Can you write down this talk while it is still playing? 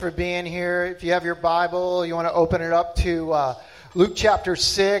For being here. If you have your Bible, you want to open it up to Luke chapter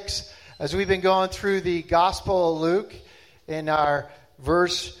 6. As we've been going through the Gospel of Luke in our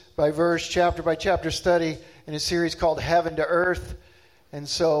verse by verse, chapter by chapter study in a series called Heaven to Earth. And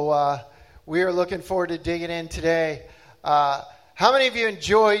so we are looking forward to digging in today. How many of you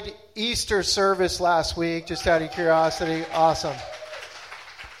enjoyed Easter service last week? Just out of curiosity. Awesome.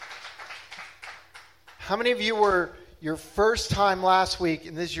 How many of you were your first time last week,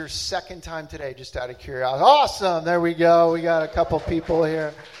 and this is your second time today, just out of curiosity? Awesome. There we go. We got a couple people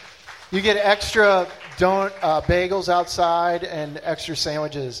here. You get extra bagels outside and extra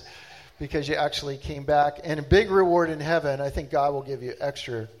sandwiches because you actually came back. And a big reward in heaven. I think God will give you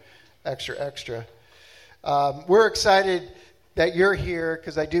extra. We're excited that you're here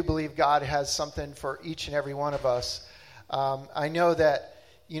because I do believe God has something for each and every one of us. I know that,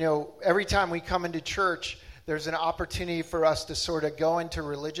 every time we come into church, there's an opportunity for us to sort of go into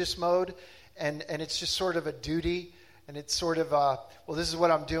religious mode, and it's just sort of a duty, and it's sort of, this is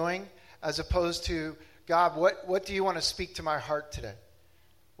what I'm doing, as opposed to, God, what do you want to speak to my heart today?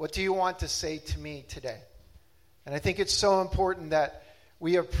 What do you want to say to me today? And I think it's so important that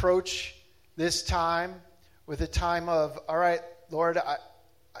we approach this time with a time of, all right, Lord,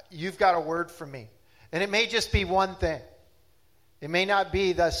 you've got a word for me. And it may just be one thing. It may not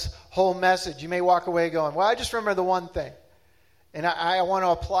be this whole message. You may walk away going, well, I just remember the one thing. And I want to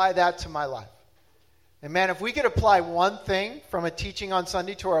apply that to my life. And man, if we could apply one thing from a teaching on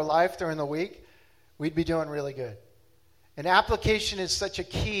Sunday to our life during the week, we'd be doing really good. And application is such a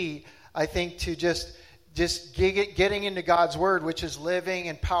key, I think, to just getting into God's word, which is living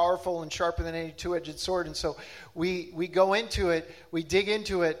and powerful and sharper than any two-edged sword. And so we go into it, we dig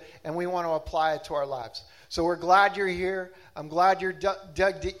into it, and we want to apply it to our lives. So we're glad you're here. I'm glad you're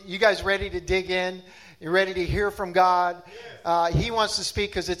you guys ready to dig in. You're ready to hear from God. He wants to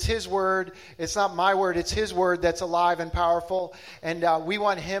speak because it's His word. It's not my word. It's His word that's alive and powerful. And we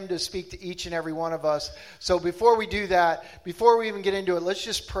want Him to speak to each and every one of us. So before we do that, before we even get into it, let's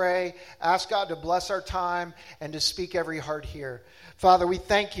just pray. Ask God to bless our time and to speak every heart here. Father, we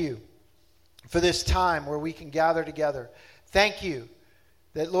thank you for this time where we can gather together. Thank you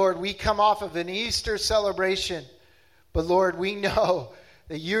that, Lord, we come off of an Easter celebration. But, Lord, we know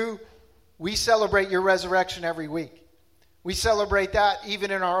that we celebrate your resurrection every week. We celebrate that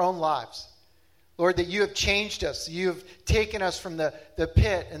even in our own lives. Lord, that you have changed us. You have taken us from the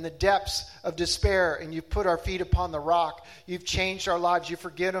pit and the depths of despair, and you've put our feet upon the rock. You've changed our lives. You've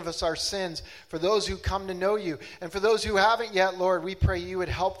forgiven us our sins. For those who come to know you, and for those who haven't yet, Lord, we pray you would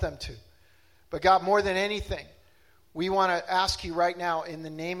help them to. But, God, more than anything, we want to ask you right now in the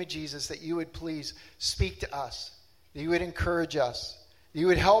name of Jesus that you would please speak to us, that you would encourage us, that you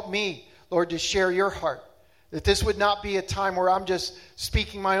would help me, Lord, to share your heart, that this would not be a time where I'm just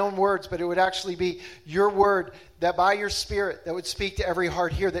speaking my own words, but it would actually be your word, that by your Spirit that would speak to every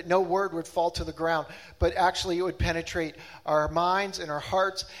heart here, that no word would fall to the ground, but actually it would penetrate our minds and our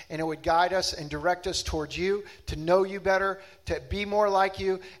hearts, and it would guide us and direct us towards you, to know you better, to be more like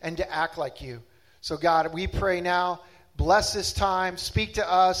you, and to act like you. So God, we pray now, bless this time, speak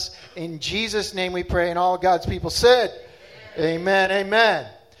to us. In Jesus' name we pray, and all God's people said, amen, amen.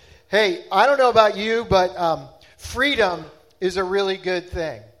 Hey, I don't know about you, but freedom is a really good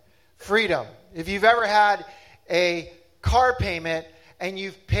thing. Freedom. If you've ever had a car payment and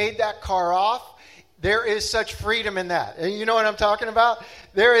you've paid that car off, there is such freedom in that. You know what I'm talking about?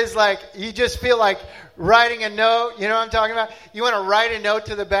 There is you just feel like writing a note. You know what I'm talking about? You want to write a note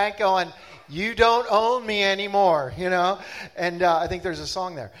to the bank going, you don't own me anymore, And I think there's a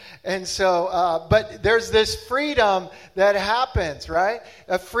song there. And so, but there's this freedom that happens, right?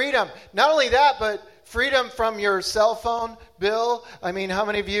 A freedom. Not only that, but freedom from your cell phone bill. I mean, how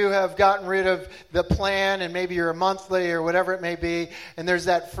many of you have gotten rid of the plan and maybe you're a monthly or whatever it may be, and there's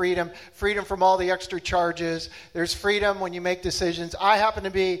that freedom from all the extra charges. There's freedom when you make decisions. I happen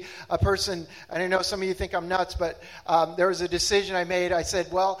to be a person, and I know some of you think I'm nuts, but there was a decision I made. I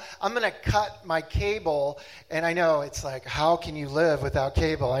said, well, I'm going to cut my cable, and I know it's like, how can you live without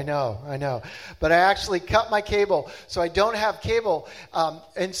cable? I know. But I actually cut my cable, so I don't have cable.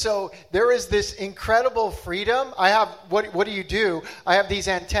 And so there is this incredible freedom. I have, what do you do? I have these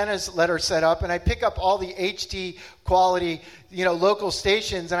antennas that are set up, and I pick up all the HD quality local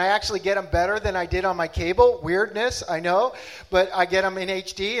stations, and I actually get them better than I did on my cable. Weirdness, I know, but I get them in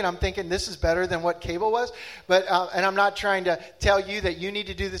HD, and I'm thinking this is better than what cable was. But and I'm not trying to tell you that you need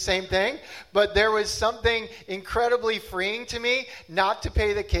to do the same thing, but there was something incredibly freeing to me not to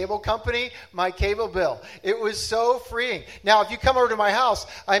pay the cable company my cable bill. It was so freeing. Now, if you come over to my house,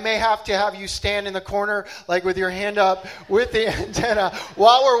 I may have to have you stand in the corner, like with your hand up with the antenna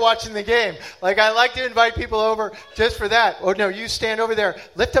while we're watching the game. Like, I like to invite people over just for that. Oh, no, you stand over there.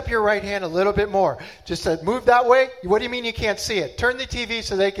 Lift up your right hand a little bit more. Just move that way. What do you mean you can't see it? Turn the TV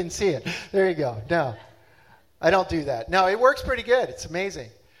so they can see it. There you go. No, I don't do that. No, it works pretty good. It's amazing.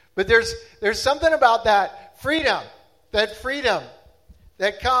 But there's something about that freedom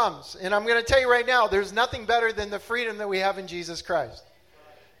that comes. And I'm going to tell you right now, there's nothing better than the freedom that we have in Jesus Christ.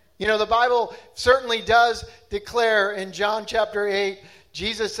 The Bible certainly does declare in John chapter 8,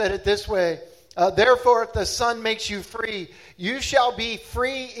 Jesus said it this way, therefore, if the Son makes you free, you shall be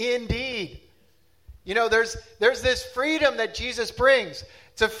free indeed. There's this freedom that Jesus brings.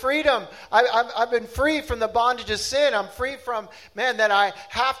 It's a freedom. I've been free from the bondage of sin. I'm free from, that I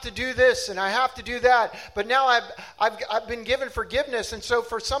have to do this and I have to do that. But now I've been given forgiveness. And so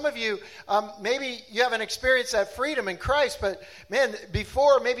for some of you, maybe you haven't experienced that freedom in Christ. But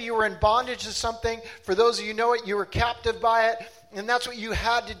before maybe you were in bondage to something. For those of you who know it, you were captive by it. And that's what you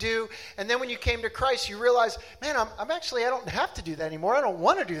had to do. And then when you came to Christ, you realized, I don't have to do that anymore. I don't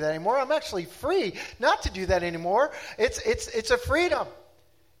want to do that anymore. I'm actually free not to do that anymore. It's a freedom.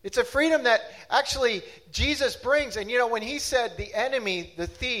 It's a freedom that actually Jesus brings. And when he said the enemy, the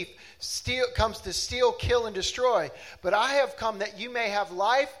thief, comes to steal, kill, and destroy, but I have come that you may have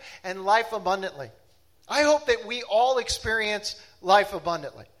life and life abundantly. I hope that we all experience life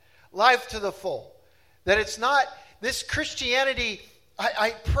abundantly, life to the full. That it's not this Christianity.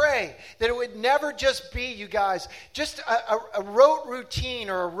 I pray that it would never just be, you guys, just a rote routine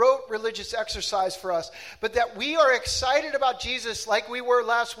or a rote religious exercise for us, but that we are excited about Jesus like we were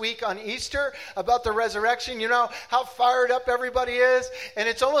last week on Easter about the resurrection. You know how fired up everybody is? And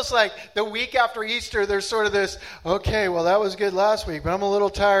it's almost like the week after Easter, there's sort of this, okay, well, that was good last week, but I'm a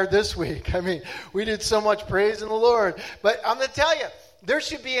little tired this week. We did so much praise in the Lord. But I'm going to tell you, there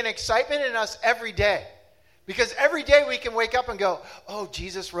should be an excitement in us every day. Because every day we can wake up and go, oh,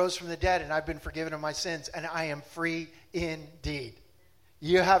 Jesus rose from the dead and I've been forgiven of my sins and I am free indeed.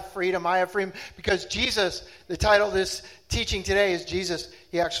 You have freedom, I have freedom. Because Jesus, the title of this teaching today is Jesus,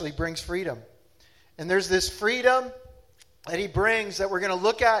 he actually brings freedom. And there's this freedom that he brings that we're going to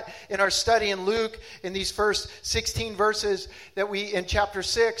look at in our study in Luke in these first 16 verses that in chapter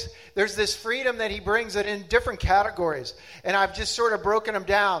 6. There's this freedom that he brings that in different categories. And I've just sort of broken them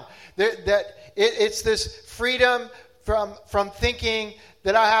down. It's this freedom from thinking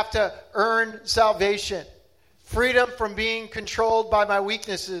that I have to earn salvation. Freedom from being controlled by my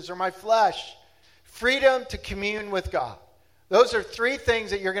weaknesses or my flesh. Freedom to commune with God. Those are three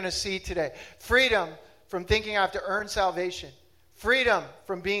things that you're going to see today. Freedom from thinking I have to earn salvation. Freedom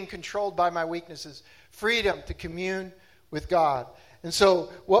from being controlled by my weaknesses. Freedom to commune with God. And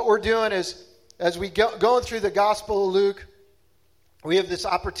so what we're doing is, as we going through the Gospel of Luke, we have this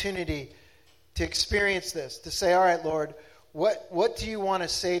opportunity to experience this, to say, all right, Lord, what do you want to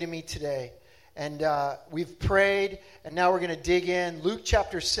say to me today? And we've prayed, and now we're going to dig in. Luke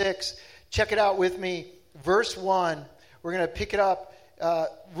chapter 6, check it out with me. Verse 1, we're going to pick it up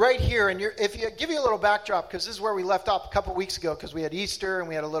right here. And if you give you a little backdrop, because this is where we left off a couple weeks ago, because we had Easter and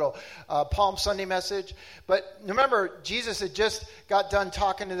we had a little Palm Sunday message. But remember, Jesus had just got done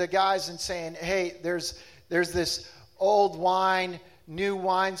talking to the guys and saying, hey, there's this old wine, new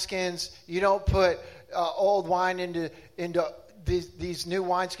wineskins. You don't put old wine into these new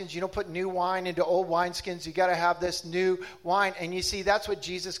wineskins. You don't put new wine into old wineskins. You got to have this new wine. And you see, that's what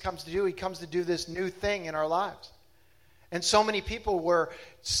Jesus comes to do. He comes to do this new thing in our lives. And so many people were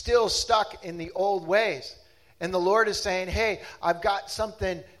still stuck in the old ways. And the Lord is saying, hey, I've got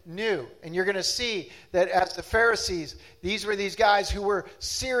something new. And you're going to see that as the Pharisees, these were these guys who were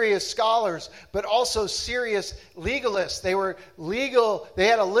serious scholars, but also serious legalists. They were legal. They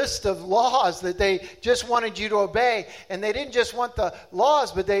had a list of laws that they just wanted you to obey. And they didn't just want the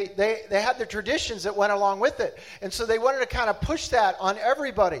laws, but they had the traditions that went along with it. And so they wanted to kind of push that on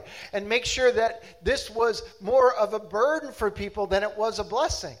everybody and make sure that this was more of a burden for people than it was a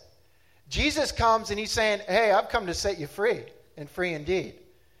blessing. Jesus comes and he's saying, hey, I've come to set you free, and free indeed.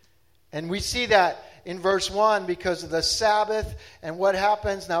 And we see that in verse 1 because of the Sabbath and what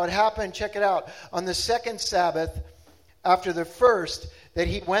happens. Now it happened, check it out, on the second Sabbath after the first, that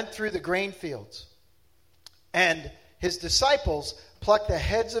he went through the grain fields. And his disciples plucked the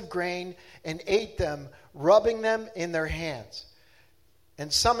heads of grain and ate them, rubbing them in their hands.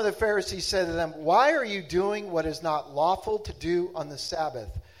 And some of the Pharisees said to them, "Why are you doing what is not lawful to do on the Sabbath?"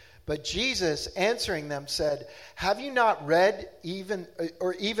 But Jesus, answering them, said, "Have you not read even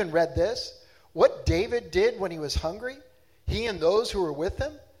read this? What David did when he was hungry, he and those who were with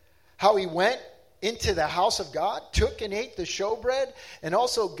him? How he went into the house of God, took and ate the showbread, and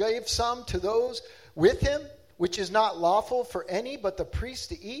also gave some to those with him, which is not lawful for any but the priest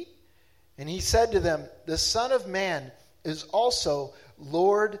to eat? And he said to them, the Son of Man is also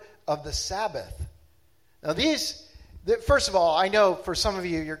Lord of the Sabbath." Now first of all, I know for some of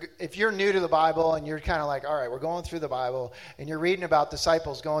you, if you're new to the Bible and you're kind of like, all right, we're going through the Bible, and you're reading about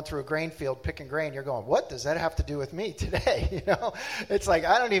disciples going through a grain field picking grain, you're going, what does that have to do with me today? It's like,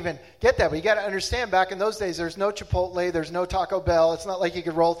 I don't even get that. But you got to understand, back in those days, there's no Chipotle, there's no Taco Bell. It's not like you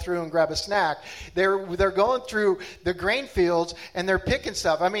could roll through and grab a snack. They're going through the grain fields and they're picking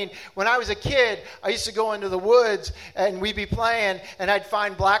stuff. I mean, when I was a kid, I used to go into the woods and we'd be playing and I'd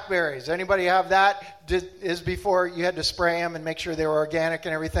find blackberries. Anybody have that? Is before you had to spray them and make sure they were organic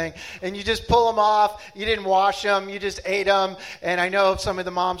and everything. And you just pull them off. You didn't wash them. You just ate them. And I know some of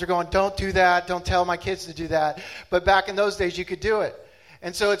the moms are going, don't do that. Don't tell my kids to do that. But back in those days, you could do it.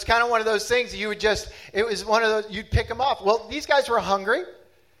 And so it's kind of one of those things you'd pick them off. Well, these guys were hungry.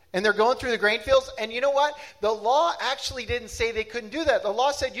 And they're going through the grain fields. And you know what? The law actually didn't say they couldn't do that. The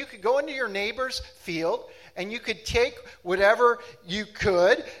law said you could go into your neighbor's field and you could take whatever you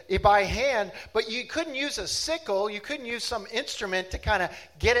could by hand, but you couldn't use a sickle. You couldn't use some instrument to kind of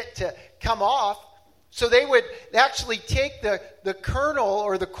get it to come off. So they would actually take the kernel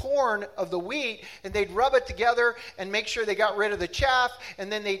or the corn of the wheat and they'd rub it together and make sure they got rid of the chaff,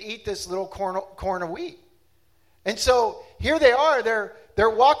 and then they'd eat this little corn of wheat. And so here they are. They're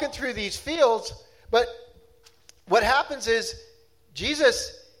walking through these fields, but what happens is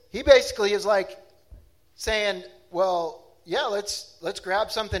Jesus, he basically is like saying, well, yeah, let's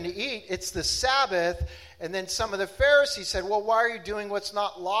grab something to eat. It's the Sabbath. And then some of the Pharisees said, well, why are you doing what's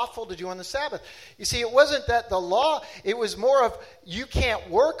not lawful to do on the Sabbath? You see, it wasn't that the law, it was more of you can't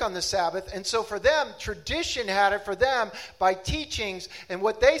work on the Sabbath. And so for them, tradition had it for them by teachings. And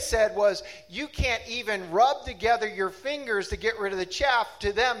what they said was, you can't even rub together your fingers to get rid of the chaff.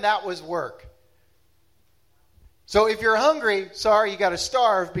 To them, that was work. So if you're hungry, sorry, you got to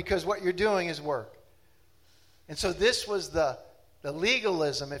starve because what you're doing is work. And so this was the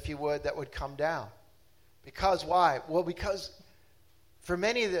legalism, if you would, that would come down. Because why? Well, because for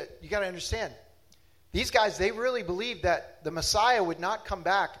many of you got to understand, these guys, they really believed that the Messiah would not come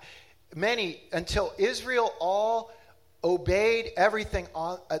back, until Israel all obeyed everything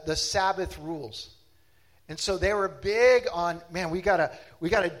on the Sabbath rules. And so they were big on, man, we gotta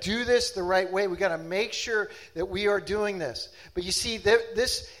do this the right way. We got to make sure that we are doing this. But you see,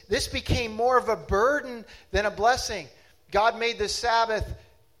 this became more of a burden than a blessing. God made the Sabbath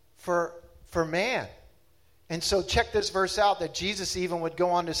for man. And so check this verse out that Jesus even would go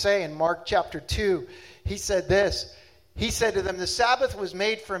on to say in Mark chapter 2. He said this. He said to them, the Sabbath was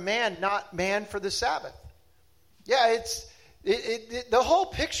made for man, not man for the Sabbath. Yeah, the whole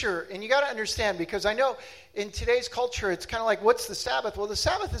picture, and you got to understand, because I know in today's culture, it's kind of like, what's the Sabbath? Well, the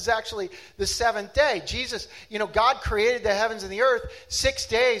Sabbath is actually the seventh day. Jesus, God created the heavens and the earth. 6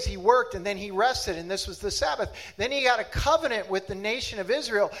 days he worked, and then he rested, and this was the Sabbath. Then he got a covenant with the nation of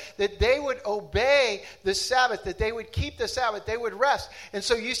Israel that they would obey the Sabbath, that they would keep the Sabbath, they would rest. And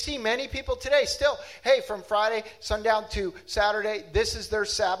so you see many people today still, hey, from Friday, sundown to Saturday, this is their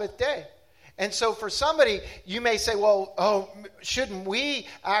Sabbath day. And so for somebody, you may say, well, shouldn't we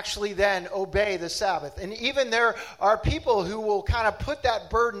actually then obey the Sabbath? And even there are people who will kind of put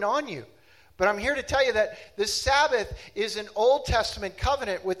that burden on you. But I'm here to tell you that the Sabbath is an Old Testament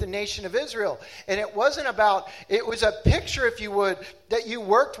covenant with the nation of Israel. And it was a picture, if you would, that you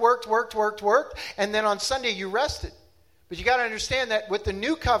worked, and then on Sunday you rested. But you got to understand that with the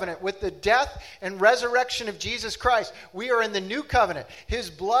new covenant, with the death and resurrection of Jesus Christ, we are in the new covenant. His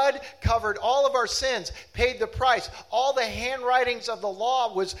blood covered all of our sins, paid the price. All the handwritings of the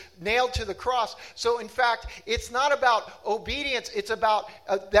law was nailed to the cross. So in fact, it's not about obedience. It's about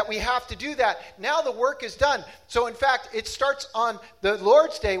that we have to do that. Now the work is done. So in fact, it starts on the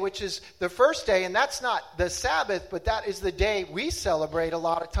Lord's Day, which is the first day. And that's not the Sabbath, but that is the day we celebrate a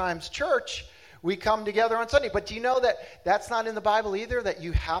lot of times, church. We come together on Sunday. But do you know that that's not in the Bible either, that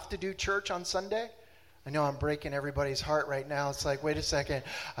you have to do church on Sunday? I know I'm breaking everybody's heart right now. It's like, wait a second.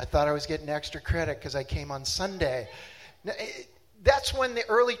 I thought I was getting extra credit because I came on Sunday. That's when the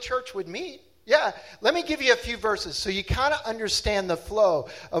early church would meet. Yeah, let me give you a few verses so you kind of understand the flow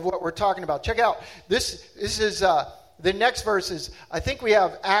of what we're talking about. Check out. This is the next verse is, I think we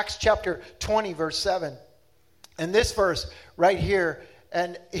have Acts chapter 20, verse 7. And this verse right here,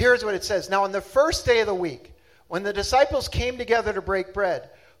 and here's what it says. Now, on the first day of the week, when the disciples came together to break bread,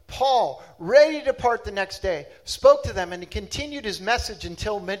 Paul, ready to depart the next day, spoke to them and continued his message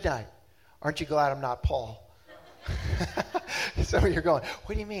until midnight. Aren't you glad I'm not Paul? Some of you are going,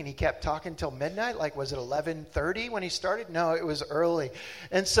 what do you mean? He kept talking till midnight? Like, was it 11:30 when he started? No, it was early.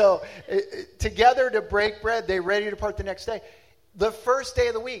 And so, together to break bread, they ready to depart the next day. The first day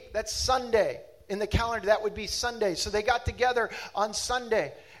of the week, that's Sunday. In the calendar, that would be Sunday. So they got together on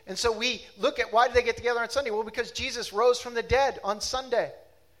Sunday. And so we look at, why did they get together on Sunday? Well, because Jesus rose from the dead on Sunday.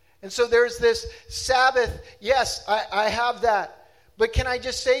 And so there's this Sabbath. Yes, I have that. But can I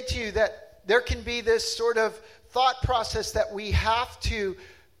just say to you that there can be this sort of thought process that we have to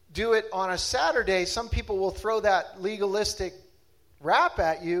do it on a Saturday. Some people will throw that legalistic rap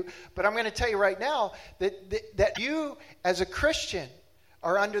at you. But I'm going to tell you right now that you as a Christian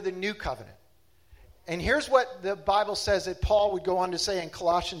are under the new covenant. And here's what the Bible says that Paul would go on to say in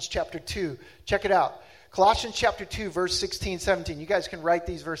Colossians chapter 2. Check it out. Colossians chapter 2, verse 16, 17. You guys can write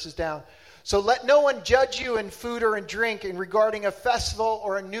these verses down. So let no one judge you in food or in drink, in regarding a festival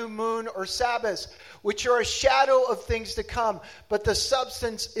or a new moon or Sabbaths, which are a shadow of things to come, but the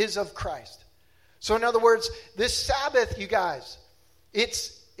substance is of Christ. So in other words, this Sabbath, you guys,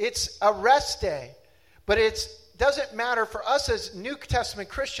 it's a rest day, but it doesn't matter for us as New Testament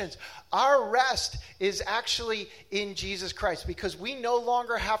Christians. Our rest is actually in Jesus Christ, because we no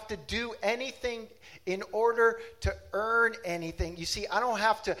longer have to do anything in order to earn anything. You see, I don't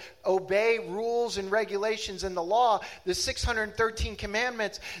have to obey rules and regulations in the law, the 613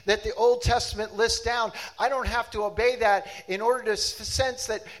 commandments that the Old Testament lists down. I don't have to obey that in order to sense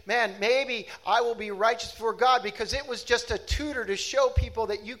that, man, maybe I will be righteous before God, because it was just a tutor to show people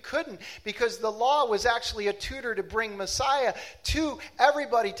that you couldn't, because the law was actually a tutor to bring Messiah to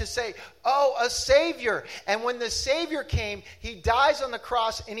everybody, to say, oh, a Savior. And when the Savior came, he dies on the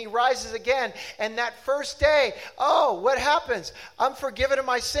cross and he rises again. And that first day, oh, what happens? I'm forgiven of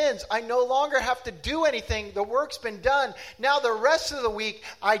my sins. I no longer have to do anything. The work's been done. Now the rest of the week,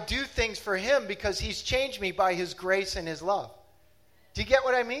 I do things for him because he's changed me by his grace and his love. Do you get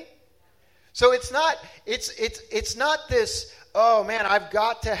what I mean? So it's not this, oh man, I've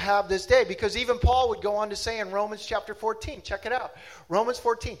got to have this day. Because even Paul would go on to say in Romans chapter 14, check it out. Romans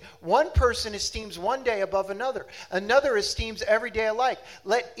 14, one person esteems one day above another. Another esteems every day alike.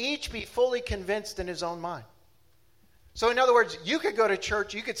 Let each be fully convinced in his own mind. So in other words, you could go to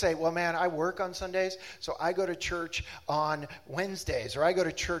church, you could say, well man, I work on Sundays, so I go to church on Wednesdays, or I go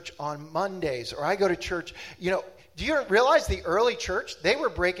to church on Mondays, or I go to church, do you realize the early church, they were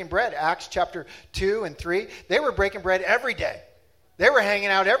breaking bread? Acts chapter 2 and 3, they were breaking bread every day. They were hanging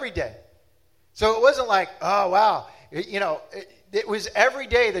out every day. So it wasn't like, oh, wow. It was every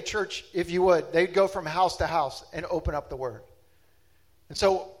day the church, if you would, they'd go from house to house and open up the word. And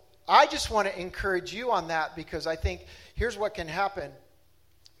so I just want to encourage you on that, because I think here's what can happen.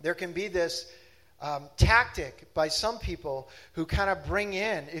 There can be this tactic by some people who kind of bring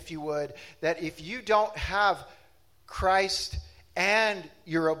in, if you would, that if you don't have Christ and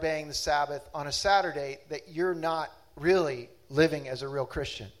you're obeying the Sabbath on a Saturday, that you're not really living as a real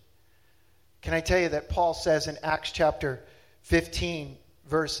Christian. Can I tell you that Paul says in Acts chapter 15,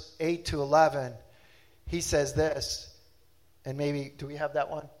 verse 8 to 11, he says this, and maybe, do we have that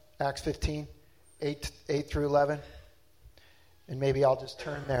one? Acts 15, 8 through 11? And maybe I'll just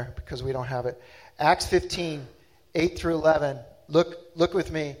turn there because we don't have it. Acts 15, 8 through 11. Look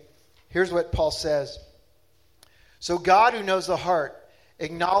with me. Here's what Paul says. So God, who knows the heart,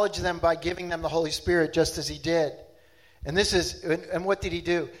 acknowledged them by giving them the Holy Spirit, just as he did. And what did he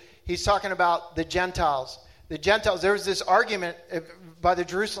do? He's talking about the Gentiles. The Gentiles, there was this argument by the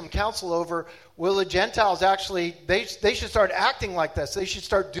Jerusalem Council over, will the Gentiles actually, they should start acting like this. They should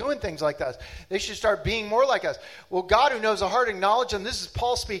start doing things like us. They should start being more like us. Well, God, who knows the heart, acknowledged them, this is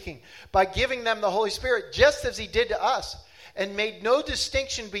Paul speaking, by giving them the Holy Spirit, just as he did to us, and made no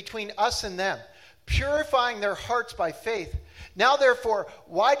distinction between us and them, purifying their hearts by faith. Now, therefore,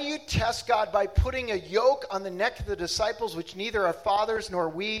 why do you test God by putting a yoke on the neck of the disciples, which neither our fathers nor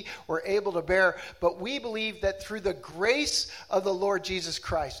we were able to bear? But we believe that through the grace of the Lord Jesus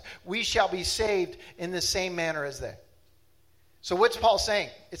Christ, we shall be saved in the same manner as they. So what's Paul saying?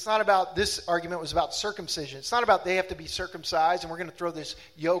 It's not about, this argument was about circumcision. It's not about they have to be circumcised and we're going to throw this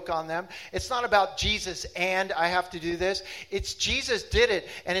yoke on them. It's not about Jesus and I have to do this. It's Jesus did it,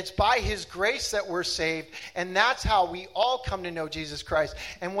 and it's by his grace that we're saved, and that's how we all come to know Jesus Christ.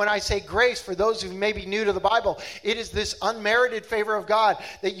 And when I say grace, for those who may be new to the Bible, it is this unmerited favor of God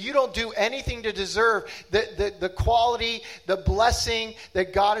that you don't do anything to deserve the quality, the blessing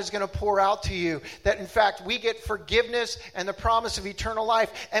that God is going to pour out to you. That in fact we get forgiveness and the promise of eternal life,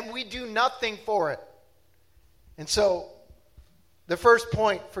 and we do nothing for it. And so the first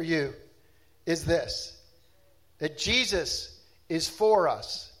point for you is this: that Jesus is for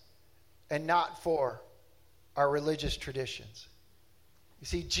us and not for our religious traditions. You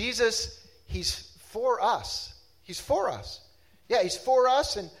see, Jesus, he's for us. He's for us. Yeah, he's for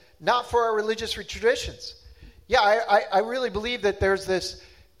us and not for our religious traditions. Yeah, I really believe that there's this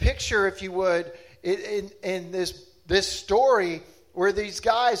picture, if you would, in this story where these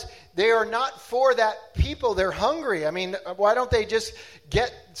guys, they are not for that people. They're hungry. I mean, why don't they just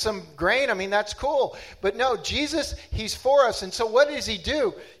get some grain? I mean, that's cool. But no, Jesus, he's for us. And so what does he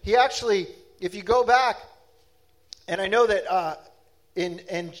do? He actually, if you go back, and I know that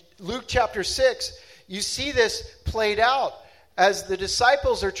in Luke chapter 6, you see this played out as the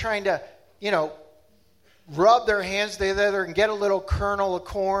disciples are trying to, rub their hands together and get a little kernel of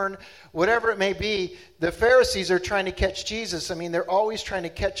corn, whatever it may be. The Pharisees are trying to catch Jesus. I mean, they're always trying to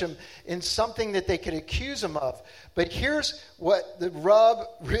catch him in something that they could accuse him of. But here's what the rub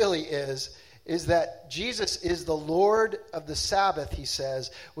really is that Jesus is the Lord of the Sabbath, he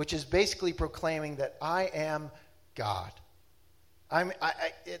says, which is basically proclaiming that I am God.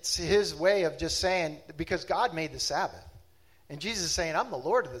 It's his way of just saying, because God made the Sabbath. And Jesus is saying, I'm the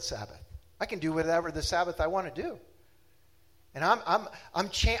Lord of the Sabbath. I can do whatever the Sabbath I want to do. And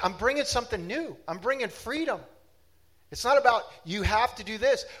I'm bringing something new. I'm bringing freedom. It's not about you have to do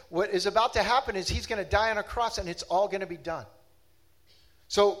this. What is about to happen is he's going to die on a cross and it's all going to be done.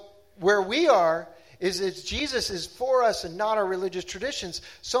 So where we are is Jesus is for us and not our religious traditions.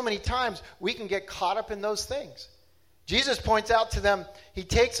 So many times we can get caught up in those things. Jesus points out to them, he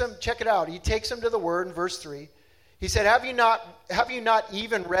takes them, check it out, he takes them to the word in verse 3. He said, have you not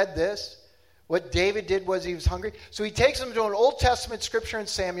even read this? What David did was he was hungry. So he takes them to an Old Testament scripture in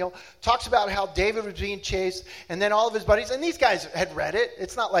Samuel, talks about how David was being chased, and then all of his buddies, and these guys had read it.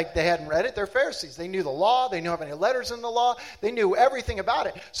 It's not like they hadn't read it. They're Pharisees. They knew the law. They knew how many letters in the law. They knew everything about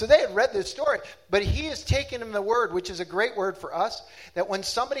it. So they had read this story. But he has taken them the word, which is a great word for us, that when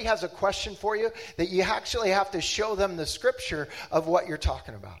somebody has a question for you, that you actually have to show them the scripture of what you're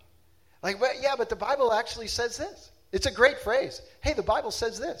talking about. Like, but the Bible actually says this. It's a great phrase. Hey, the Bible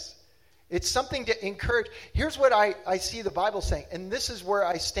says this. It's something to encourage. Here's what I see the Bible saying, and this is where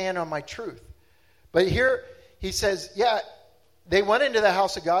I stand on my truth. But here he says, they went into the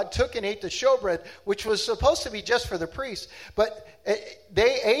house of God, took and ate the showbread, which was supposed to be just for the priests, but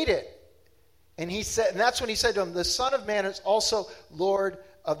they ate it. And he said, and that's when he said to them, the Son of Man is also Lord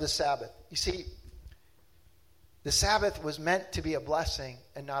of the Sabbath. You see, the Sabbath was meant to be a blessing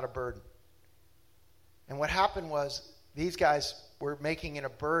and not a burden. And what happened was these guys were making it a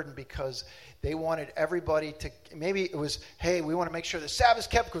burden because they wanted everybody to, maybe it was, hey, we want to make sure the Sabbath's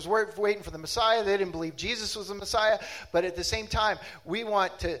kept because we're waiting for the Messiah. They didn't believe Jesus was the Messiah. But at the same time, we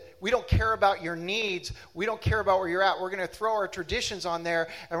don't care about your needs. We don't care about where you're at. We're going to throw our traditions on there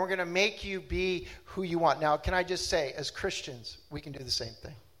and we're going to make you be who you want. Now, can I just say, as Christians, we can do the same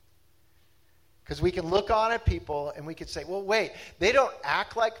thing. Because we can look on at people and we can say, well, wait, they don't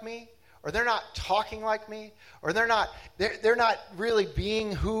act like me. Or they're not talking like me, or they're not really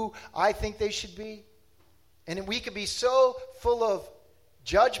being who I think they should be. And we could be so full of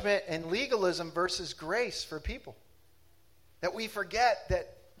judgment and legalism versus grace for people that we forget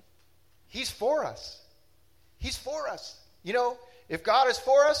that he's for us. He's for us. If God is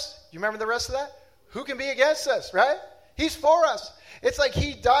for us, you remember the rest of that? Who can be against us, right? He's for us. It's like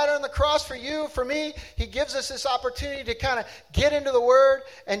he died on the cross for you, for me. He gives us this opportunity to kind of get into the Word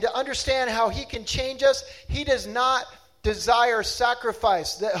and to understand how he can change us. He does not desire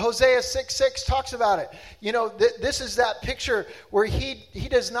sacrifice. Hosea 6:6 talks about it. This is that picture where he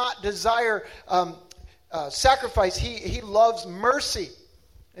does not desire sacrifice. He loves mercy.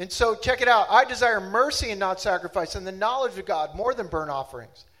 And so check it out. I desire mercy and not sacrifice, and the knowledge of God more than burnt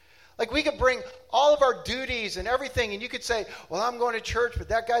offerings. Like we could bring all of our duties and everything, and you could say, well, I'm going to church, but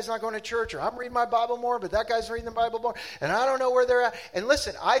that guy's not going to church, or I'm reading my Bible more, but that guy's reading the Bible more, and I don't know where they're at. And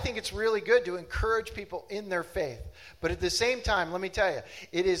listen, I think it's really good to encourage people in their faith. But at the same time, let me tell you,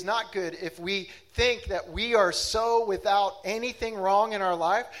 it is not good if we think that we are so without anything wrong in our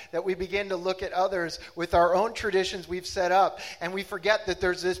life that we begin to look at others with our own traditions we've set up, and we forget that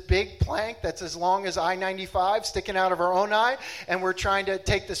there's this big plank that's as long as I-95 sticking out of our own eye, and we're trying to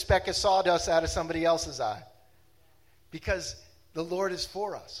take the speck of sawdust out of somebody else's eye. Because the Lord is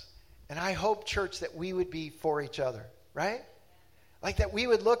for us. And I hope, church, that we would be for each other, right? Like that we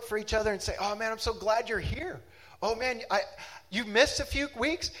would look for each other and say, oh man, I'm so glad you're here. Oh man, you missed a few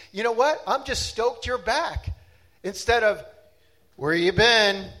weeks. You know what? I'm just stoked you're back. Instead of, where you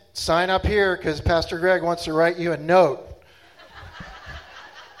been? Sign up here because Pastor Greg wants to write you a note.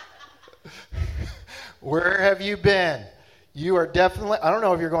 Where have you been? You are definitely, I don't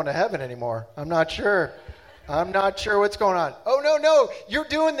know if you're going to heaven anymore. I'm not sure. I'm not sure what's going on. Oh, no. You're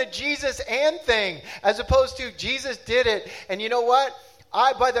doing the Jesus and thing as opposed to Jesus did it. And you know what?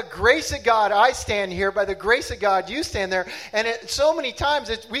 By the grace of God, I stand here. By the grace of God, you stand there. And so many times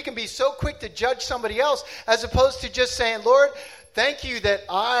we can be so quick to judge somebody else as opposed to just saying, Lord, thank you that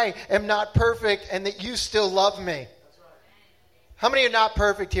I am not perfect and that you still love me. How many are not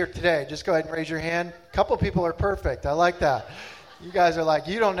perfect here today? Just go ahead and raise your hand. A couple people are perfect. I like that. You guys are like,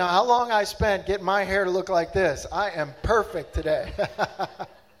 you don't know how long I spent getting my hair to look like this. I am perfect today.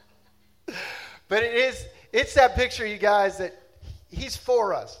 But it's that picture, you guys, that He's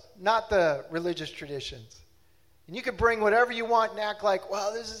for us, not the religious traditions. And you can bring whatever you want and act like,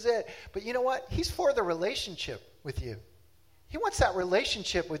 well, this is it. But you know what? He's for the relationship with you. He wants that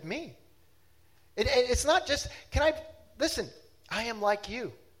relationship with me. It's not just, listen, I am like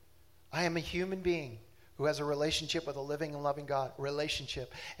you. I am a human being who has a relationship with a living and loving God,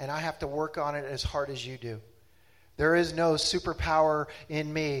 relationship. And I have to work on it as hard as you do. There is no superpower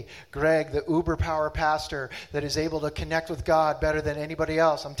in me, Greg, the uber power pastor, that is able to connect with God better than anybody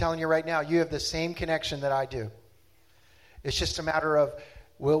else. I'm telling you right now, you have the same connection that I do. It's just a matter of,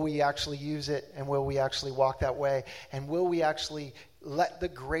 will we actually use it, and will we actually walk that way, and will we actually let the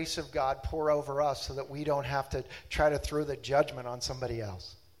grace of God pour over us so that we don't have to try to throw the judgment on somebody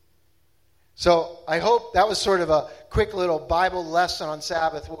else. So I hope that was sort of a quick little Bible lesson on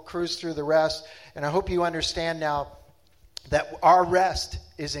Sabbath. We'll cruise through the rest. And I hope you understand now that our rest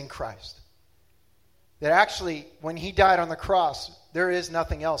is in Christ. That actually, when He died on the cross, there is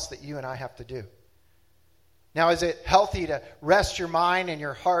nothing else that you and I have to do. Now, is it healthy to rest your mind and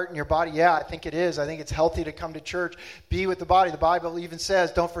your heart and your body? Yeah, I think it is. I think it's healthy to come to church, be with the body. The Bible even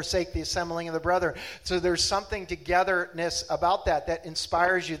says, don't forsake the assembling of the brethren. So there's something togetherness about that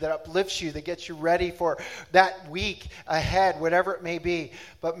inspires you, that uplifts you, that gets you ready for that week ahead, whatever it may be.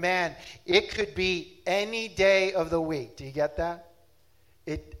 But man, it could be any day of the week. Do you get that?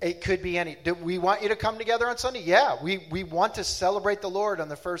 It could be any. Do we want you to come together on Sunday? Yeah, we want to celebrate the Lord on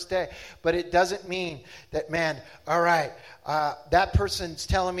the first day. But it doesn't mean that, man, all right, that person's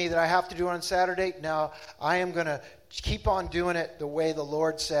telling me that I have to do it on Saturday. No, I am going to keep on doing it the way the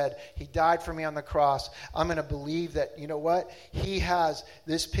Lord said. He died for me on the cross. I'm going to believe that, you know what? He has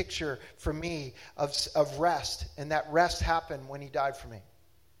this picture for me of rest. And that rest happened when He died for me.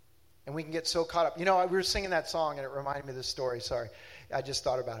 And we can get so caught up. You know, we were singing that song and it reminded me of this story. Sorry. I just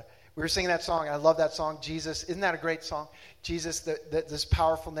thought about it. We were singing that song, and I love that song, Jesus. Isn't that a great song? Jesus, this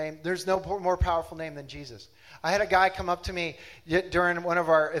powerful name. There's no more powerful name than Jesus. I had a guy come up to me during one of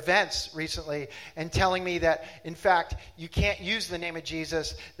our events recently and telling me that, in fact, you can't use the name of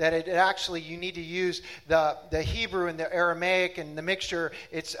Jesus, that it actually, you need to use the Hebrew and the Aramaic and the mixture.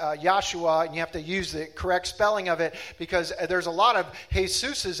 It's Yahshua, and you have to use the correct spelling of it because there's a lot of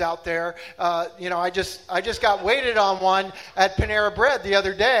Jesuses out there. I just got waited on one at Panera Bread the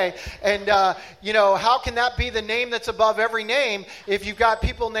other day, and how can that be the name that's above every name if you've got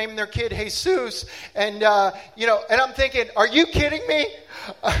people naming their kid Jesus? And and I'm thinking, are you kidding me?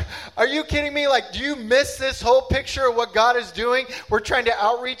 Are you kidding me? Like, do you miss this whole picture of what God is doing? We're trying to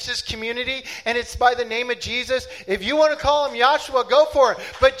outreach this community, and it's by the name of Jesus. If you want to call Him Yahshua, go for it.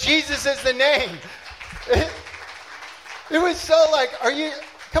 But Jesus is the name. It was so like,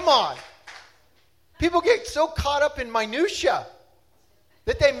 come on. People get so caught up in minutia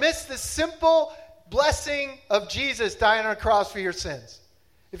that they miss the simple blessing of Jesus dying on a cross for your sins.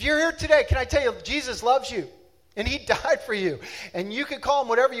 If you're here today, can I tell you, Jesus loves you. And he died for you. And you can call him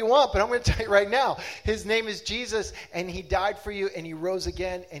whatever you want, but I'm going to tell you right now, his name is Jesus, and he died for you, and he rose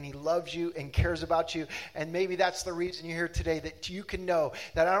again, and he loves you and cares about you. And maybe that's the reason you're here today, that you can know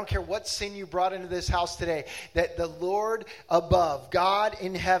that I don't care what sin you brought into this house today, that the Lord above, God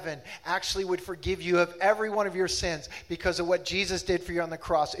in heaven, actually would forgive you of every one of your sins because of what Jesus did for you on the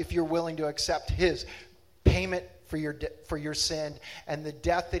cross, if you're willing to accept his payment for your sin and the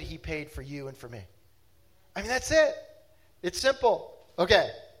death that he paid for you and for me. I mean, that's it. It's simple. Okay,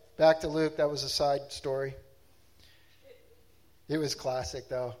 back to Luke. That was a side story. It was classic,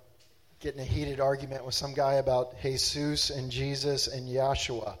 though. Getting a heated argument with some guy about Jesus and Jesus and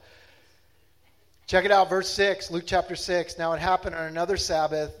Yahshua. Check it out, verse 6, Luke chapter 6. Now it happened on another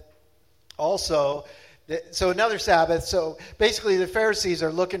Sabbath also. So another Sabbath. So basically the Pharisees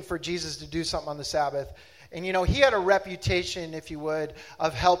are looking for Jesus to do something on the Sabbath. And, you know, he had a reputation, if you would,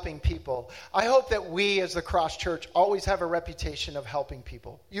 of helping people. I hope that we as the Cross Church always have a reputation of helping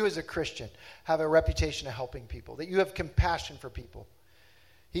people. You as a Christian have a reputation of helping people, that you have compassion for people.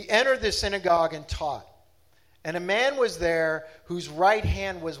 He entered the synagogue and taught. And a man was there whose right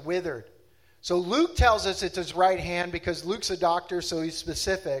hand was withered. So Luke tells us it's his right hand because Luke's a doctor, so he's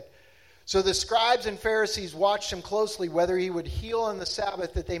specific. So the scribes and Pharisees watched him closely, whether he would heal on the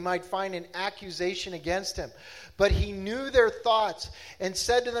Sabbath, that they might find an accusation against him. But he knew their thoughts and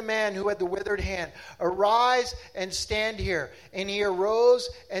said to the man who had the withered hand, "Arise and stand here." And he arose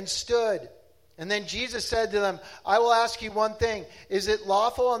and stood. And then Jesus said to them, "I will ask you one thing. Is it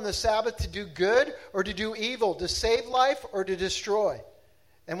lawful on the Sabbath to do good or to do evil, to save life or to destroy?"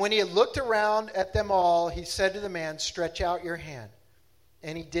 And when he had looked around at them all, he said to the man, "Stretch out your hand."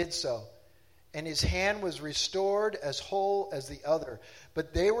 And he did so. And his hand was restored as whole as the other.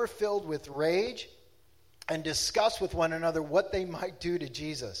 But they were filled with rage and discussed with one another what they might do to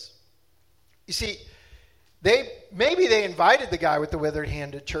Jesus. You see, maybe they invited the guy with the withered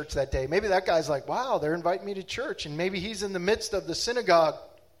hand to church that day. Maybe that guy's like, wow, they're inviting me to church. And maybe he's in the midst of the synagogue.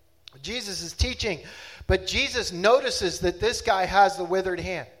 Jesus is teaching. But Jesus notices that this guy has the withered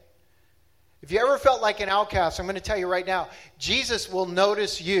hand. If you ever felt like an outcast, I'm going to tell you right now, Jesus will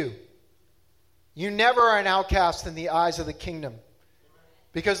notice you. You never are an outcast in the eyes of the kingdom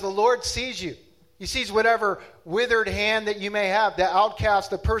because the Lord sees you. He sees whatever withered hand that you may have, the outcast,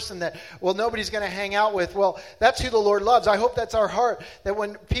 the person that, well, nobody's going to hang out with. Well, that's who the Lord loves. I hope that's our heart, that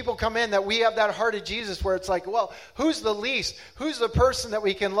when people come in, that we have that heart of Jesus where it's like, well, who's the least? Who's the person that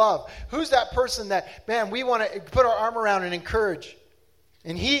we can love? Who's that person that, man, we want to put our arm around and encourage?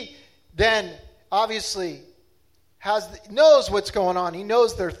 And he then obviously knows what's going on. He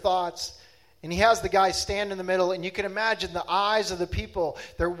knows their thoughts. And he has the guy stand in the middle, and you can imagine the eyes of the people.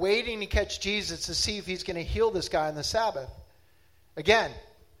 They're waiting to catch Jesus to see if he's going to heal this guy on the Sabbath. Again,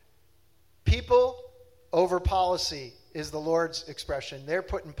 people over policy is the Lord's expression. They're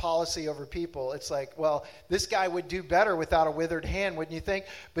putting policy over people. It's like, well, this guy would do better without a withered hand, wouldn't you think?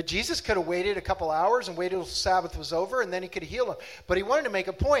 But Jesus could have waited a couple hours and waited until Sabbath was over, and then he could heal him. But he wanted to make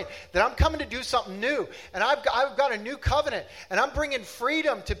a point that I'm coming to do something new, and I've got a new covenant, and I'm bringing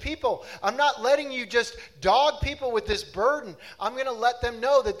freedom to people. I'm not letting you just dog people with this burden. I'm going to let them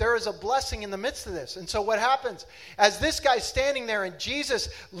know that there is a blessing in the midst of this. And so what happens? As this guy's standing there, and Jesus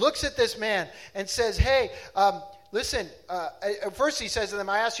looks at this man and says, hey, listen, first he says to them,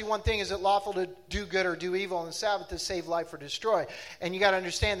 I ask you one thing, is it lawful to do good or do evil on the Sabbath, to save life or destroy? And you got to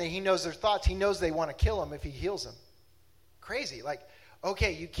understand that he knows their thoughts. He knows they want to kill him if he heals him. Crazy. Like,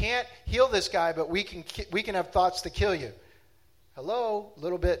 okay, you can't heal this guy, but we can have thoughts to kill you. Hello? A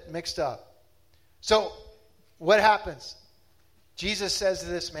little bit mixed up. So what happens? Jesus says to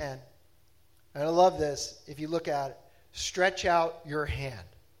this man, and I love this, if you look at it, stretch out your hand.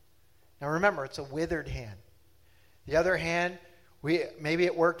 Now remember, it's a withered hand. The other hand, maybe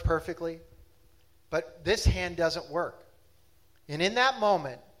it worked perfectly, but this hand doesn't work. And in that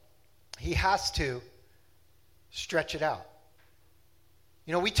moment, he has to stretch it out.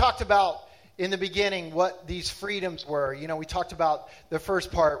 You know, we talked about in the beginning what these freedoms were. You know, we talked about the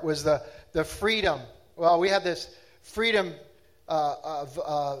first part was the freedom. Well, we have this freedom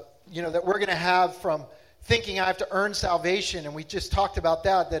that we're going to have from thinking I have to earn salvation, and we just talked about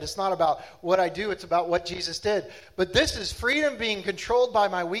that it's not about what I do, it's about what Jesus did. But this is freedom being controlled by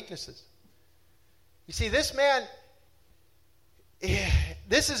my weaknesses. You see, this man,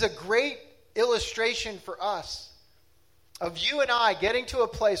 this is a great illustration for us of you and I getting to a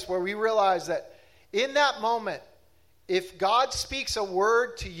place where we realize that in that moment, if God speaks a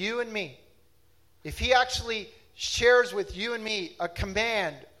word to you and me, if he actually shares with you and me a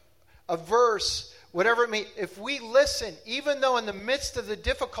command, a verse, whatever it may, if we listen, even though in the midst of the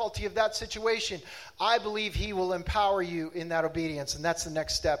difficulty of that situation, I believe he will empower you in that obedience. And that's the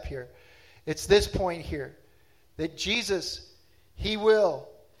next step here. It's this point here, that Jesus, he will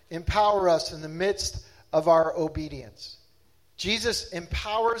empower us in the midst of our obedience. Jesus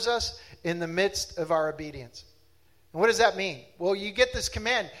empowers us in the midst of our obedience. And what does that mean? Well, you get this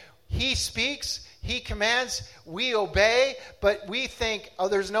command. He speaks, he commands, we obey, but we think, oh,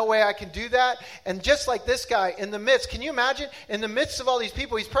 there's no way I can do that. And just like this guy in the midst, can you imagine? In the midst of all these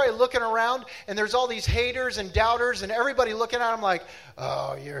people, he's probably looking around and there's all these haters and doubters and everybody looking at him like,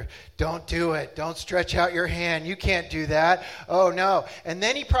 oh, don't do it. Don't stretch out your hand. You can't do that. Oh, no. And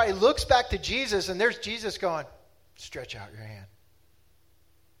then he probably looks back to Jesus and there's Jesus going, stretch out your hand.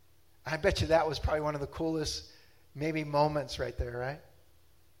 I bet you that was probably one of the coolest maybe moments right there, right?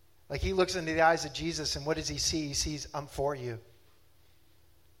 Like he looks into the eyes of Jesus and what does he see? He sees, I'm for you.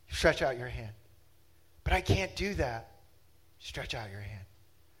 Stretch out your hand. But I can't do that. Stretch out your hand.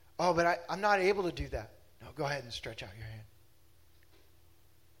 Oh, but I'm not able to do that. No, go ahead and stretch out your hand.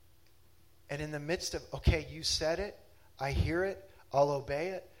 And in the midst of, okay, you said it, I hear it, I'll obey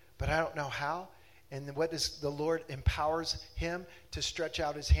it, but I don't know how. And what does the Lord empowers him to stretch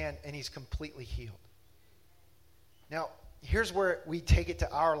out his hand and he's completely healed. Now, here's where we take it to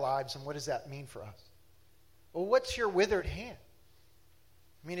our lives, and what does that mean for us? Well, what's your withered hand?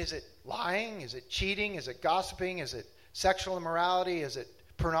 I mean, is it lying? Is it cheating? Is it gossiping? Is it sexual immorality? Is it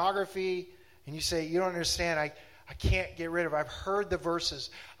pornography? And you say, you don't understand, I can't get rid of it. I've heard the verses.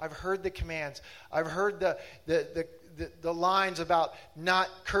 I've heard the commands. I've heard the lines about not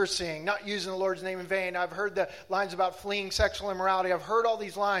cursing, not using the Lord's name in vain. I've heard the lines about fleeing sexual immorality. I've heard all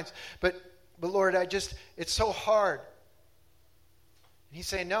these lines, but Lord, it's so hard. And he's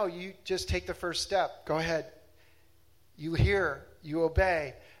saying, no, you just take the first step. Go ahead. You hear, you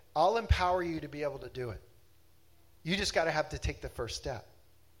obey. I'll empower you to be able to do it. You just got to have to take the first step.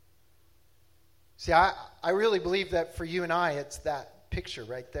 See, I really believe that for you and I, it's that picture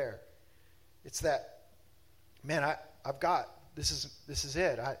right there. It's that, man, I've got, this is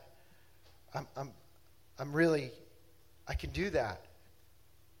it. I can do that.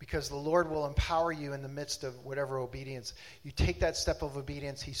 Because the Lord will empower you in the midst of whatever obedience. You take that step of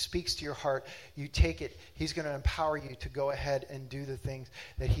obedience. He speaks to your heart. You take it. He's going to empower you to go ahead and do the things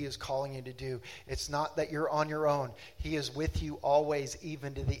that he is calling you to do. It's not that you're on your own. He is with you always,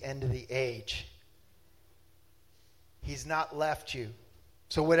 even to the end of the age. He's not left you.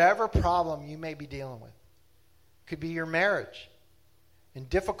 So whatever problem you may be dealing with, could be your marriage and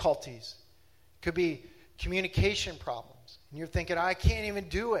difficulties, could be communication problems. And you're thinking, I can't even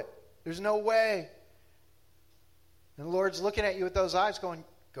do it. There's no way. And the Lord's looking at you with those eyes going,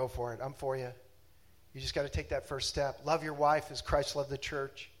 go for it. I'm for you. You just got to take that first step. Love your wife as Christ loved the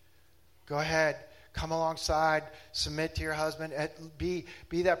church. Go ahead. Come alongside. Submit to your husband. Be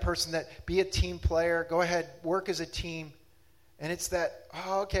that person be a team player. Go ahead. Work as a team. And it's that,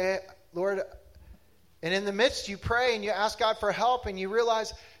 oh, okay, Lord. And in the midst, you pray and you ask God for help and you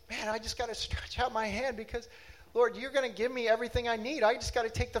realize, man, I just got to stretch out my hand because Lord, you're going to give me everything I need. I just got to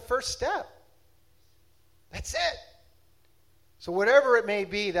take the first step. That's it. So whatever it may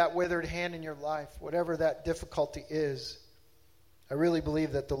be, that withered hand in your life, whatever that difficulty is, I really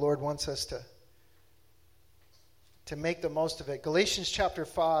believe that the Lord wants us to make the most of it. Galatians chapter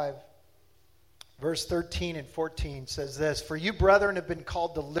 5, verse 13 and 14 says this, for you, brethren, have been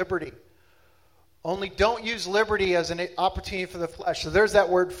called to liberty. Only don't use liberty as an opportunity for the flesh. So there's that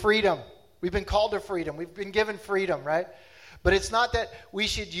word freedom. We've been called to freedom. We've been given freedom, right? But it's not that we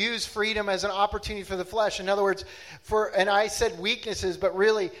should use freedom as an opportunity for the flesh. In other words, and I said weaknesses, but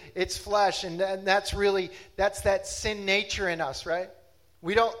really it's flesh, and that's that sin nature in us, right?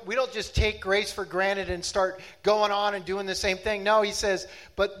 We don't just take grace for granted and start going on and doing the same thing. No, he says,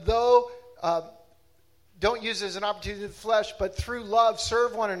 but though don't use it as an opportunity of the flesh, but through love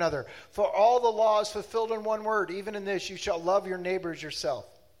serve one another. For all the law is fulfilled in one word, even in this, you shall love your neighbors yourself.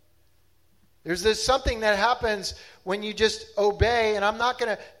 There's this something that happens when you just obey, and I'm not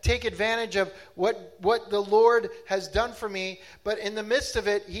going to take advantage of what the Lord has done for me, but in the midst of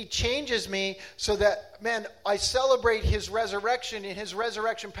it, he changes me so that, man, I celebrate his resurrection and his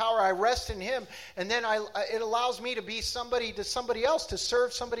resurrection power. I rest in him, and then it allows me to be somebody to somebody else, to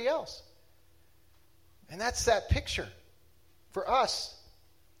serve somebody else. And that's that picture for us.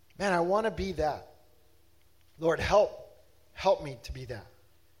 Man, I want to be that. Lord, help me to be that.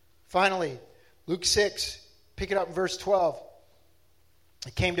 Finally, Luke 6, pick it up in verse 12.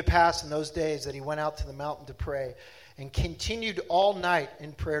 It came to pass in those days that he went out to the mountain to pray and continued all night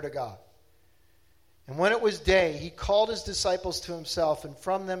in prayer to God. And when it was day, he called his disciples to himself, and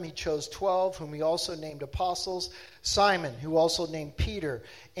from them he chose 12, whom he also named apostles: Simon, who also named Peter,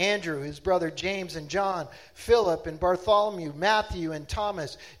 Andrew, his brother James and John, Philip and Bartholomew, Matthew and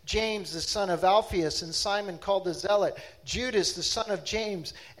Thomas, James the son of Alphaeus, and Simon called the Zealot, Judas the son of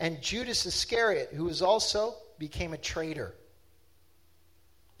James, and Judas Iscariot, who was also became a traitor.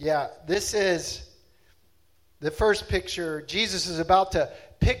 Yeah, this is the first picture. Jesus is about to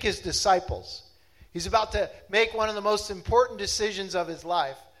pick his disciples. He's about to make one of the most important decisions of his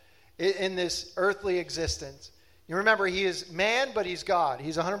life in this earthly existence. You remember, he is man, but he's God.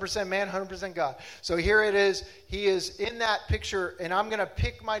 He's 100% man, 100% God. So here it is. He is in that picture, and I'm going to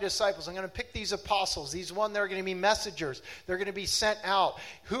pick my disciples. I'm going to pick these apostles. These one, they're going to be messengers. They're going to be sent out.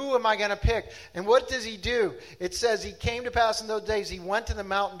 Who am I going to pick? And what does he do? It says he came to pass in those days. He went to the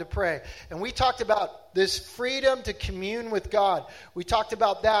mountain to pray. And we talked about this freedom to commune with God. We talked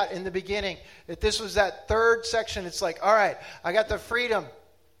about that in the beginning. That this was that third section. It's like, all right, I got the freedom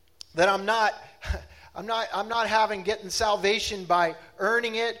that I'm not getting salvation by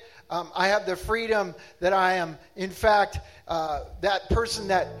earning it. I have the freedom that I am, in fact, that person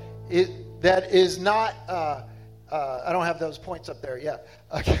that is not. I don't have those points up there. Yeah.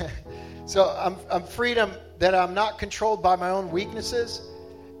 Okay. So I'm freedom that I'm not controlled by my own weaknesses,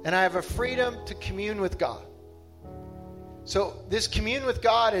 and I have a freedom to commune with God. So this commune with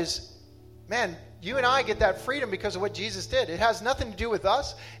God is, man, you and I get that freedom because of what Jesus did. It has nothing to do with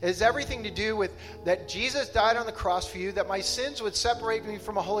us. It has everything to do with that Jesus died on the cross for you, that my sins would separate me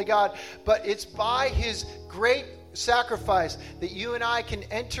from a holy God. But it's by his great sacrifice that you and I can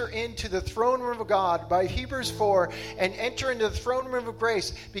enter into the throne room of God by Hebrews 4 and enter into the throne room of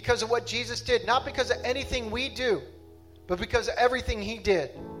grace because of what Jesus did. Not because of anything we do, but because of everything he did.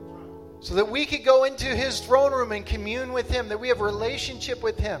 So that we could go into his throne room and commune with him, that we have a relationship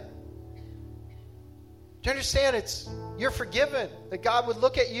with him. Do you understand? You're forgiven. That God would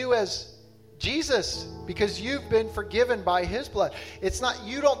look at you as Jesus because you've been forgiven by his blood. It's not,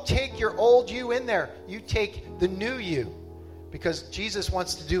 you don't take your old you in there. You take the new you because Jesus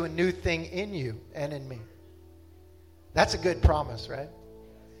wants to do a new thing in you and in me. That's a good promise, right?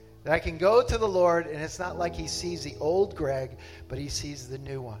 That I can go to the Lord and it's not like he sees the old Greg, but he sees the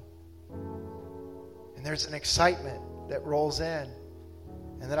new one. And there's an excitement that rolls in.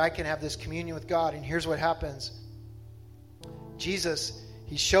 And that I can have this communion with God. And here's what happens. Jesus,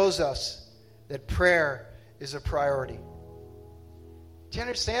 he shows us that prayer is a priority. Do you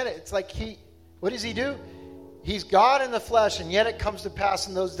understand it? It's like what does he do? He's God in the flesh, and yet it comes to pass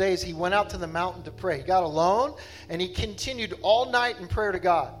in those days he went out to the mountain to pray. He got alone, and he continued all night in prayer to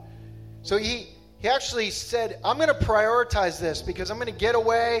God. So he actually said, I'm going to prioritize this because I'm going to get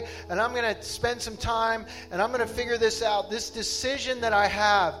away and I'm going to spend some time and I'm going to figure this out. This decision that I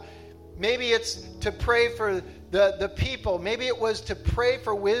have, maybe it's to pray for the people. Maybe it was to pray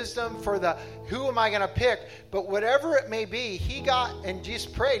for wisdom for who am I going to pick? But whatever it may be, he got and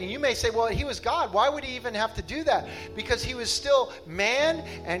just prayed. And you may say, well, he was God. Why would he even have to do that? Because he was still man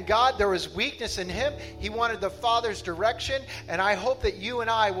and God. There was weakness in him. He wanted the Father's direction. And I hope that you and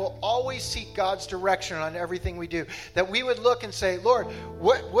I will always seek God's direction on everything we do. That we would look and say, Lord,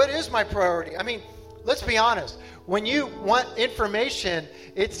 what is my priority? I mean, let's be honest. When you want information,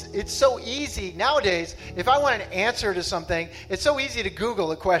 it's so easy nowadays. If I want an answer to something, it's so easy to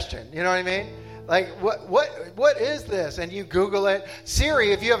Google a question. You know what I mean? Like, what is this? And you Google it.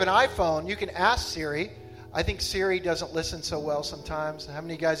 Siri, if you have an iPhone, you can ask Siri. I think Siri doesn't listen so well sometimes. How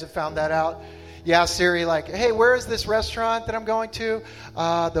many of you guys have found that out? You ask Siri, like, hey, where is this restaurant that I'm going to?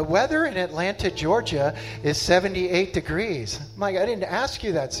 The weather in Atlanta, Georgia is 78 degrees. I'm like, I didn't ask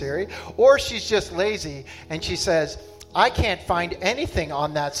you that, Siri. Or she's just lazy, and she says, I can't find anything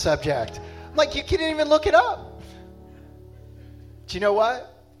on that subject. I'm like, you can't even look it up. Do you know what?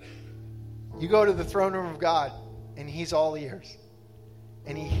 You go to the throne room of God, and he's all ears.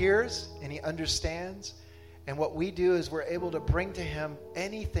 And he hears, and he understands. And what we do is we're able to bring to him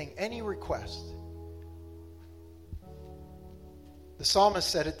anything, any request. The psalmist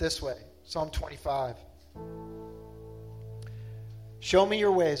said it this way, Psalm 25. Show me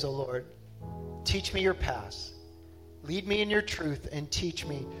your ways, O Lord. Teach me your paths. Lead me in your truth and teach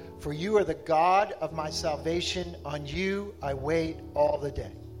me, for you are the God of my salvation. On you I wait all the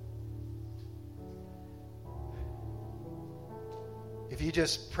day. If you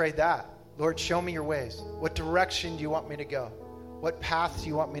just pray that, Lord, show me your ways. What direction do you want me to go? What path do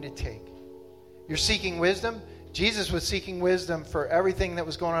you want me to take? You're seeking wisdom? Jesus was seeking wisdom for everything that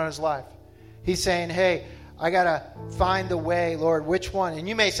was going on in his life. He's saying, hey, I got to find the way, Lord, which one? And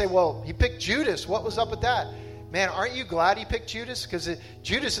you may say, well, he picked Judas. What was up with that? man, aren't you glad he picked Judas? Because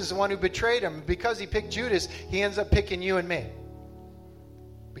Judas is the one who betrayed him. Because he picked Judas, he ends up picking you and me.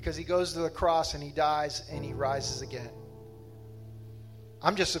 Because he goes to the cross and he dies and he rises again.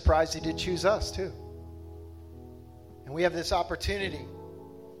 I'm just surprised he did choose us too. And we have this opportunity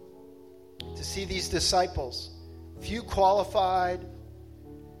to see these disciples, few qualified,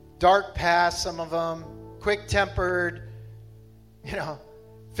 dark past, some of them, quick-tempered,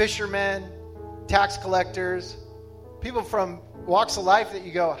 fishermen, tax collectors, people from walks of life that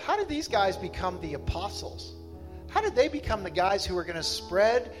you go, how did these guys become the apostles? How did they become the guys who are going to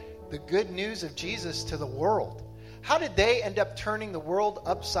spread the good news of Jesus to the world? How did they end up turning the world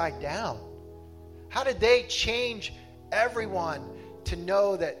upside down? How did they change everyone to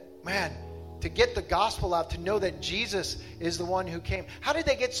know that, man, to get the gospel out, to know that Jesus is the one who came? How did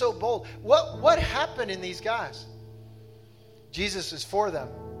they get so bold? What happened in these guys? Jesus is for them.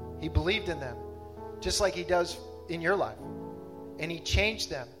 He believed in them, just like he does in your life. And he changed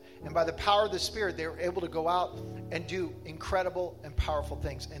them. And by the power of the Spirit, they were able to go out and do incredible and powerful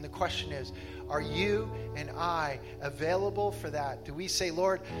things. And the question is, are you and I available for that? Do we say,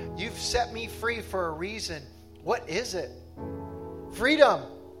 Lord, you've set me free for a reason. What is it? Freedom.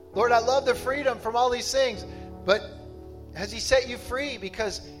 Lord, I love the freedom from all these things. But has he set you free?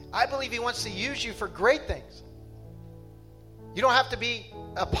 Because I believe he wants to use you for great things. You don't have to be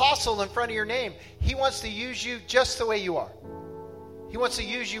apostle in front of your name. He wants to use you just the way you are. He wants to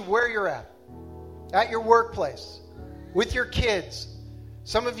use you where you're at your workplace, with your kids.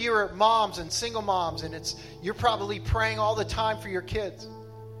 Some of you are moms and single moms, and you're probably praying all the time for your kids.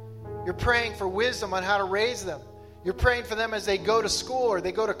 You're praying for wisdom on how to raise them. You're praying for them as they go to school or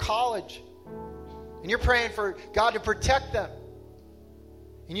they go to college. And you're praying for God to protect them.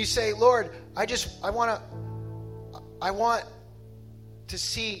 And you say, Lord, I want to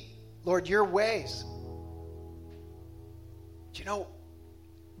see, Lord, your ways. But you know,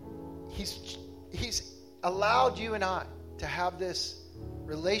 He's allowed you and I to have this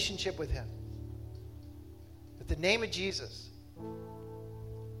relationship with him. That the name of Jesus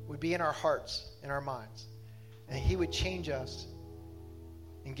would be in our hearts, in our minds. And he would change us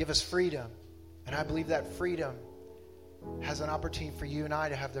and give us freedom. And I believe that freedom has an opportunity for you and I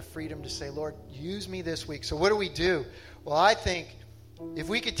to have the freedom to say, Lord, use me this week. So what do we do? Well, I think if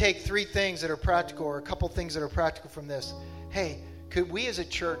we could take 3 things that are practical, or a couple things that are practical from this. Hey, could we as a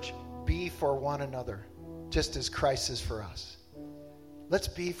church be for one another just as Christ is for us? Let's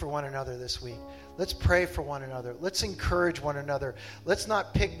be for one another this week. Let's pray for one another. Let's encourage one another. Let's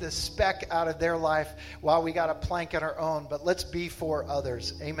not pick the speck out of their life while we got a plank on our own, but let's be for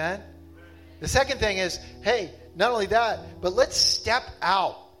others. Amen? The second thing is, hey, not only that, but let's step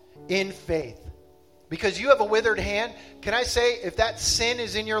out in faith. Because you have a withered hand. Can I say, if that sin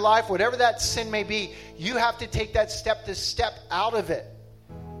is in your life, whatever that sin may be, you have to take that step to step out of it.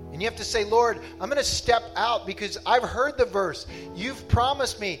 And you have to say, Lord, I'm going to step out because I've heard the verse. You've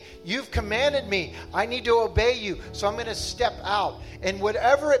promised me. You've commanded me. I need to obey you. So I'm going to step out. And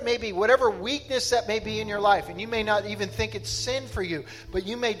whatever it may be, whatever weakness that may be in your life, and you may not even think it's sin for you, but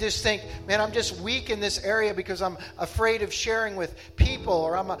you may just think, man, I'm just weak in this area because I'm afraid of sharing with people,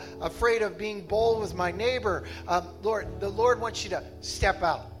 or I'm afraid of being bold with my neighbor. Lord, the Lord wants you to step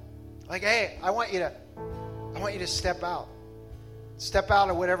out. Like, hey, I want you to step out. Step out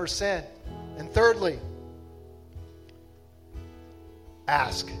of whatever sin. And thirdly,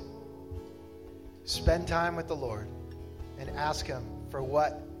 ask. Spend time with the Lord and ask him for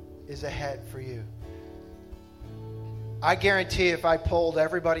what is ahead for you. I guarantee if I polled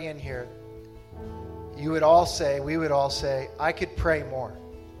everybody in here, we would all say, I could pray more.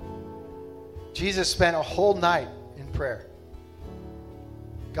 Jesus spent a whole night in prayer.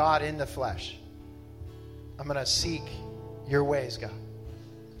 God in the flesh. I'm going to seek your ways, God.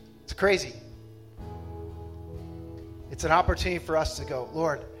 It's crazy. It's an opportunity for us to go,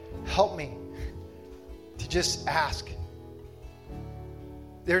 Lord, help me to just ask.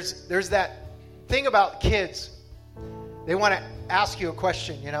 There's that thing about kids. They want to ask you a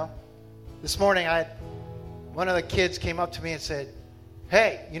question, you know. This morning, one of the kids came up to me and said,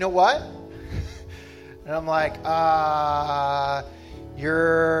 hey, you know what? And I'm like,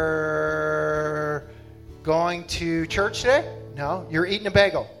 you're going to church today? No. You're eating a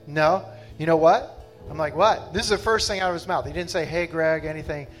bagel? No. You know what? I'm like, what? This is the first thing out of his mouth. He didn't say, hey, Greg,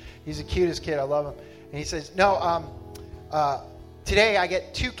 anything. He's the cutest kid. I love him. And he says, no, today I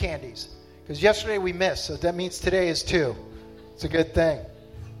get 2 candies. Because yesterday we missed, so that means today is 2. It's a good thing.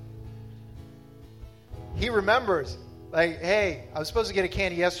 He remembers. Like, hey, I was supposed to get a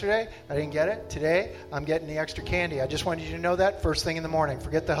candy yesterday. I didn't get it. Today, I'm getting the extra candy. I just wanted you to know that first thing in the morning.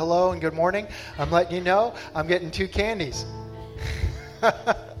 Forget the hello and good morning. I'm letting you know I'm getting 2 candies.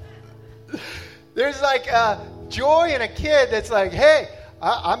 There's like joy in a kid that's like, hey,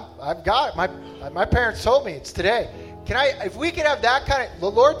 I've got it. My parents told me it's today. If we could have that kind of,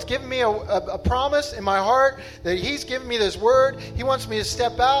 the Lord's given me a promise in my heart that He's given me this word. He wants me to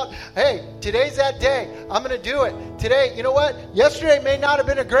step out. Hey, today's that day. I'm going to do it. Today, you know what? Yesterday may not have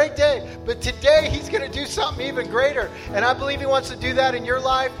been a great day, but today He's going to do something even greater. And I believe He wants to do that in your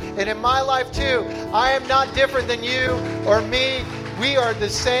life and in my life too. I am not different than you or me. We are the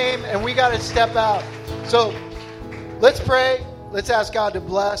same, and we got to step out. So let's pray. Let's ask God to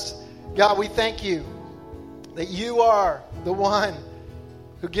bless. God, we thank you that you are the one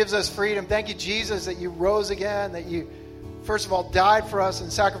who gives us freedom. Thank you, Jesus, that you rose again, that you, first of all, died for us and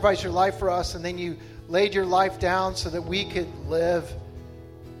sacrificed your life for us, and then you laid your life down so that we could live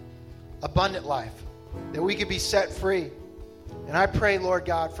abundant life, that we could be set free. And I pray, Lord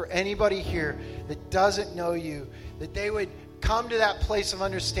God, for anybody here that doesn't know you, that they would come to that place of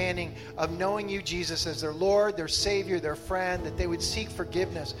understanding of knowing you, Jesus, as their Lord, their Savior, their friend, that they would seek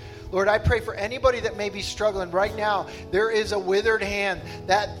forgiveness. Lord, I pray for anybody that may be struggling right now. There is a withered hand,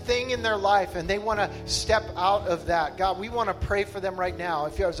 that thing in their life, and they want to step out of that. God, we want to pray for them right now.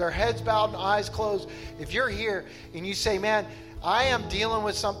 If as our heads bowed and eyes closed, if you're here and you say, man, I am dealing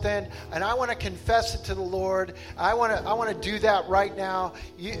with something, and I want to confess it to the Lord. I want to do that right now.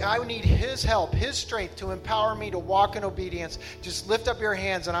 I need His help, His strength to empower me to walk in obedience. Just lift up your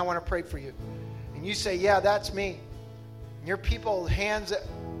hands, and I want to pray for you. And you say, yeah, that's me. And your people, hands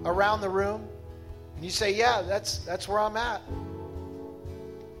around the room, and you say, yeah, that's where I'm at.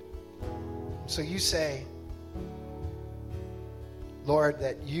 So you say, Lord,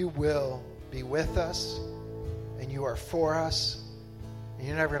 that you will be with us, and you are for us, and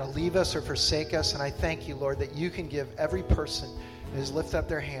you're never going to leave us or forsake us. And I thank you, Lord, that you can give every person that has lifted up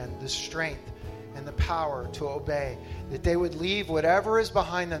their hand the strength and the power to obey, that they would leave whatever is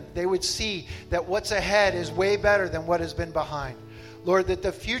behind them. They would see that what's ahead is way better than what has been behind. Lord, that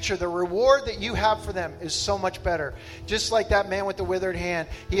the future, the reward that you have for them is so much better. Just like that man with the withered hand,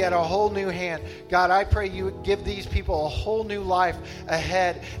 he had a whole new hand. God, I pray you would give these people a whole new life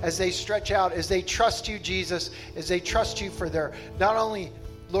ahead as they stretch out, as they trust you, Jesus, as they trust you for their, not only,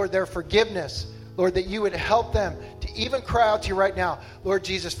 Lord, their forgiveness, Lord, that you would help them to even cry out to you right now, Lord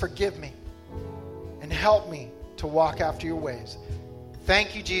Jesus, forgive me and help me to walk after your ways.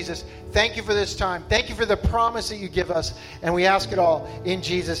 Thank you, Jesus. Thank you for this time. Thank you for the promise that you give us. And we ask it all in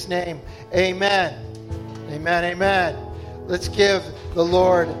Jesus' name. Amen. Amen. Amen. Let's give the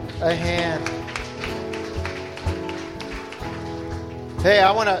Lord a hand. Hey,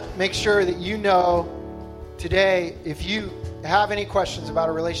 I want to make sure that you know today, if you have any questions about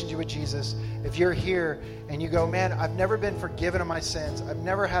a relationship with Jesus, if you're here and you go, man, I've never been forgiven of my sins, I've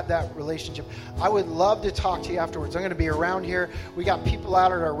never had that relationship, I would love to talk to you afterwards. I'm going to be around here. We got people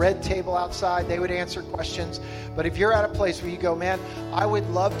out at our red table outside. They would answer questions. But if you're at a place where you go, man, I would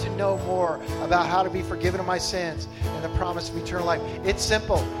love to know more about how to be forgiven of my sins and the promise of eternal life. It's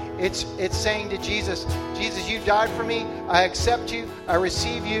simple. It's saying to Jesus, Jesus, you died for me. I accept you. I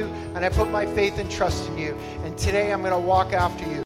receive you. And I put my faith and trust in you. And today I'm going to walk after you.